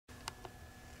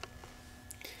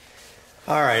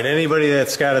All right, anybody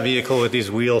that's got a vehicle with these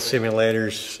wheel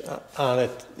simulators on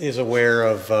it is aware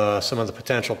of some of the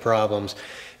potential problems.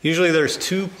 Usually there's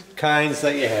two kinds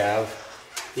that you have.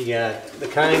 You got the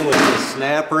kind with the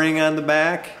snap ring on the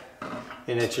back,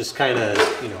 and it's just kind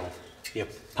of, you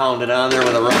pound it on there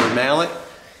with a rubber mallet.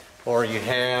 Or you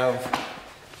have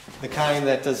the kind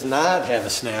that does not have a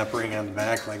snap ring on the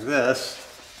back like this,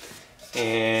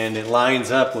 and it lines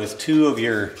up with two of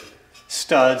your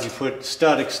studs. You put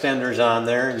stud extenders on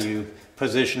there and you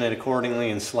position it accordingly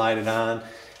and slide it on,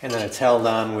 and then it's held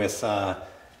on with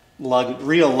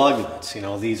real lug nuts.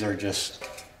 These are just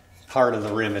part of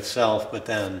the rim itself, but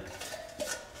then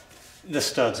the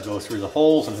studs go through the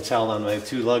holes and it's held on by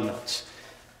two lug nuts.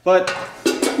 But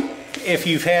if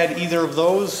you've had either of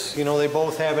those, they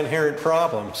both have inherent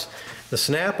problems. The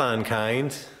snap-on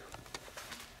kind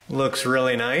looks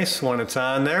really nice when it's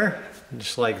on there,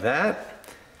 just like that.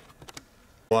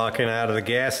 Walking out of the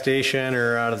gas station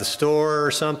or out of the store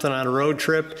or something on a road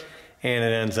trip, and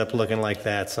it ends up looking like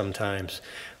that sometimes.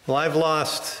 Well, I've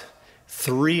lost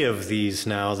 3 of these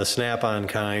now, the snap-on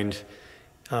kind.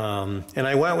 And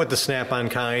I went with the snap-on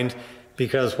kind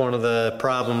because one of the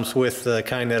problems with the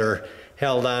kind that are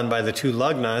held on by the two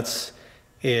lug nuts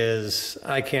is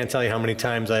I can't tell you how many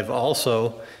times I've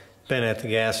also been at the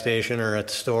gas station or at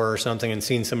the store or something and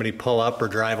seen somebody pull up or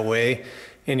drive away,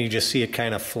 and you just see it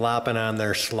kind of flopping on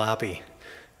there sloppy,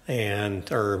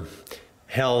 or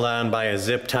held on by a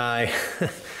zip tie,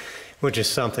 which is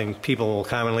something people will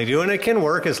commonly do. And it can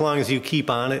work as long as you keep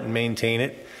on it and maintain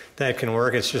it. That can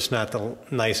work. It's just not the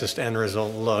nicest end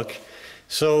result look.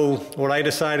 So what I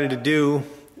decided to do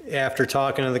after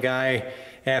talking to the guy,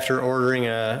 after ordering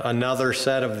another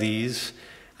set of these,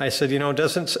 I said,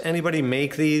 doesn't anybody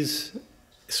make these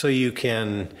so you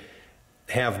can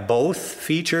have both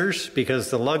features?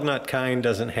 Because the lug nut kind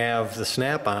doesn't have the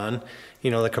snap-on,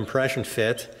 the compression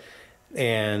fit,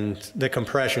 and the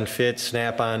compression fit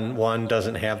snap-on one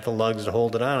doesn't have the lugs to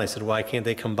hold it on. I said, why can't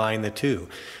they combine the two?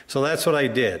 So that's what I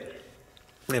did,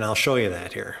 and I'll show you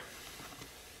that here.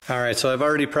 All right, so I've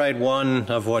already pried one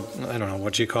of I don't know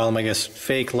what you call them, I guess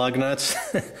fake lug nuts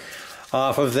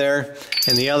off of there,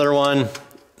 and the other one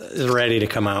is ready to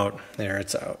come out. There,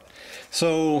 it's out.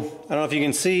 So I don't know if you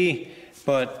can see,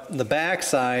 but the back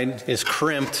side is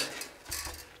crimped.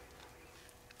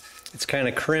 It's kind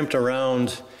of crimped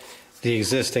around the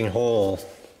existing hole.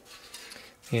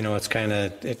 It's kind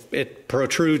of, it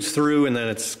protrudes through and then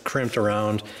it's crimped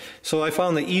around. So I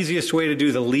found the easiest way to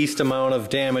do the least amount of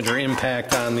damage or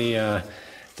impact on the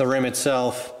rim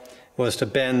itself was to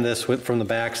bend this from the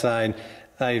back side.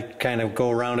 I kind of go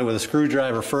around it with a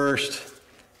screwdriver first,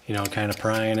 kind of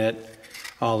prying it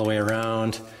all the way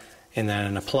around, and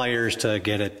then the pliers to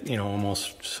get it,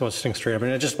 almost so it sinks straight up.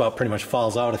 And it just about pretty much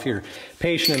falls out if you're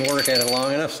patient and work at it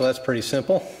long enough, so that's pretty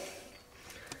simple.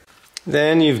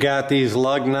 Then you've got these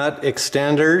lug nut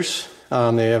extenders.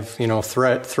 They have,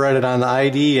 threaded on the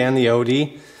ID and the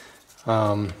OD.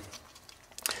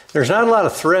 There's not a lot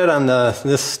of thread on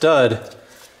this stud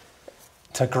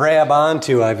to grab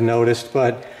onto, I've noticed,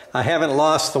 but I haven't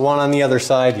lost the one on the other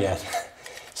side yet.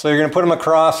 So you're going to put them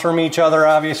across from each other,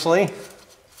 obviously.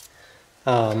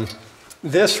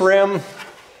 This rim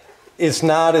is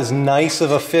not as nice of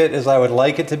a fit as I would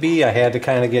like it to be. I had to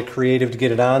kind of get creative to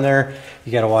get it on there.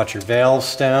 You got to watch your valve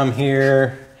stem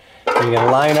here. You got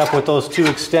to line up with those two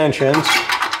extensions,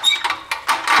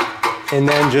 and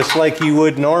then just like you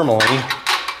would normally,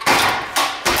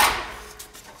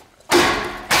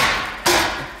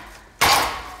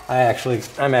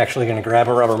 I'm actually going to grab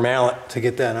a rubber mallet to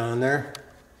get that on there.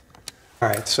 All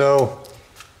right, so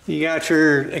you got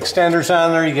your extenders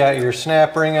on there, you got your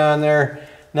snap ring on there.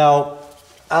 Now,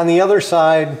 on the other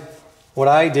side, what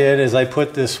I did is I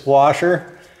put this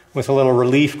washer with a little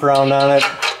relief ground on it,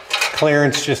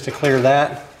 clearance just to clear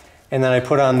that, and then I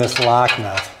put on this lock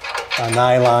nut, a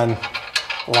nylon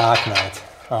lock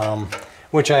nut,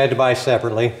 which I had to buy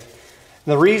separately.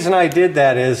 The reason I did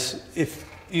that is if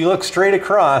you look straight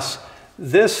across,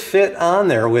 this fit on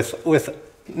there with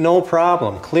no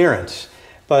problem, clearance.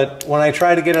 But when I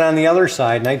try to get it on the other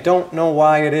side, and I don't know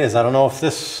why it is, I don't know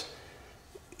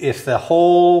if the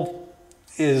hole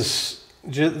is,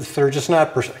 if they're just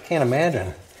not, I can't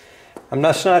imagine. I'm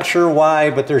just not sure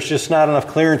why, but there's just not enough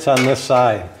clearance on this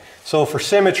side. So for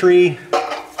symmetry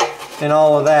and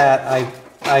all of that,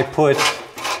 I put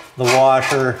the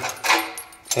washer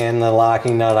and the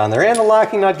locking nut on there. And the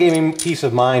locking nut gave me peace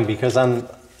of mind because on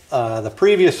the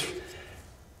previous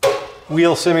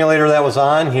wheel simulator that was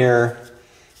on here,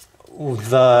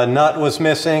 the nut was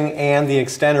missing and the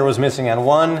extender was missing on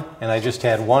one, and I just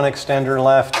had one extender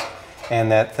left,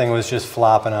 and that thing was just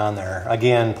flopping on there.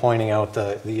 Again, pointing out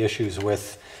the issues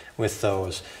with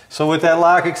those. So with that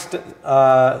lug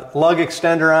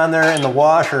extender on there and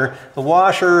the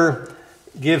washer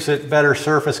gives it better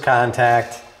surface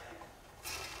contact,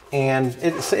 and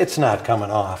it's not coming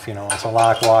off. You know, it's a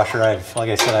lock washer. Like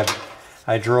I said,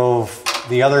 I drove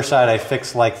the other side. I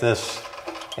fixed like this,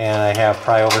 and I have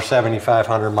probably over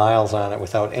 7,500 miles on it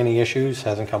without any issues.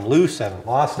 Hasn't come loose. Haven't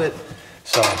lost it.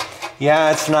 So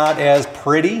yeah, it's not as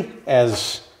pretty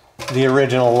as the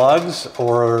original lugs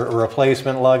or a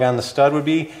replacement lug on the stud would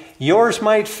be. Yours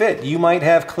might fit. You might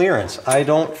have clearance. I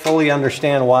don't fully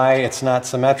understand why it's not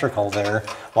symmetrical there,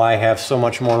 why I have so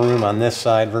much more room on this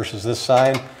side versus this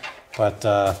side. But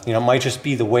you know, it might just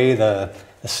be the way the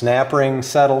snap ring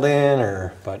settled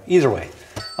in, but either way.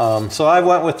 So I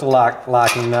went with the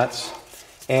locking nuts,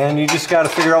 and you just got to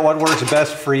figure out what works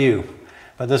best for you.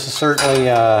 But this is certainly,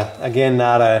 again,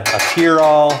 not a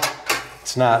cure-all.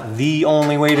 It's not the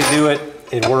only way to do it.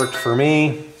 It worked for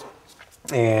me,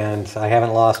 and I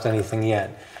haven't lost anything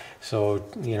yet. So,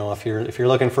 you know, if you're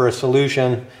looking for a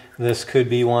solution, this could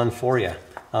be one for you.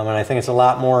 And I think it's a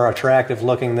lot more attractive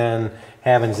looking than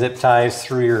having zip ties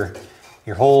through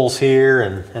your holes here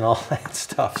and all that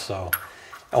stuff. So,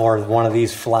 or one of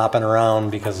these flopping around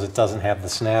because it doesn't have the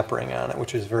snap ring on it,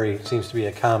 which is seems to be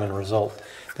a common result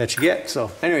that you get.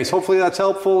 So anyways, hopefully that's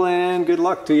helpful, and good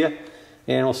luck to you.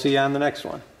 And we'll see you on the next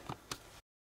one.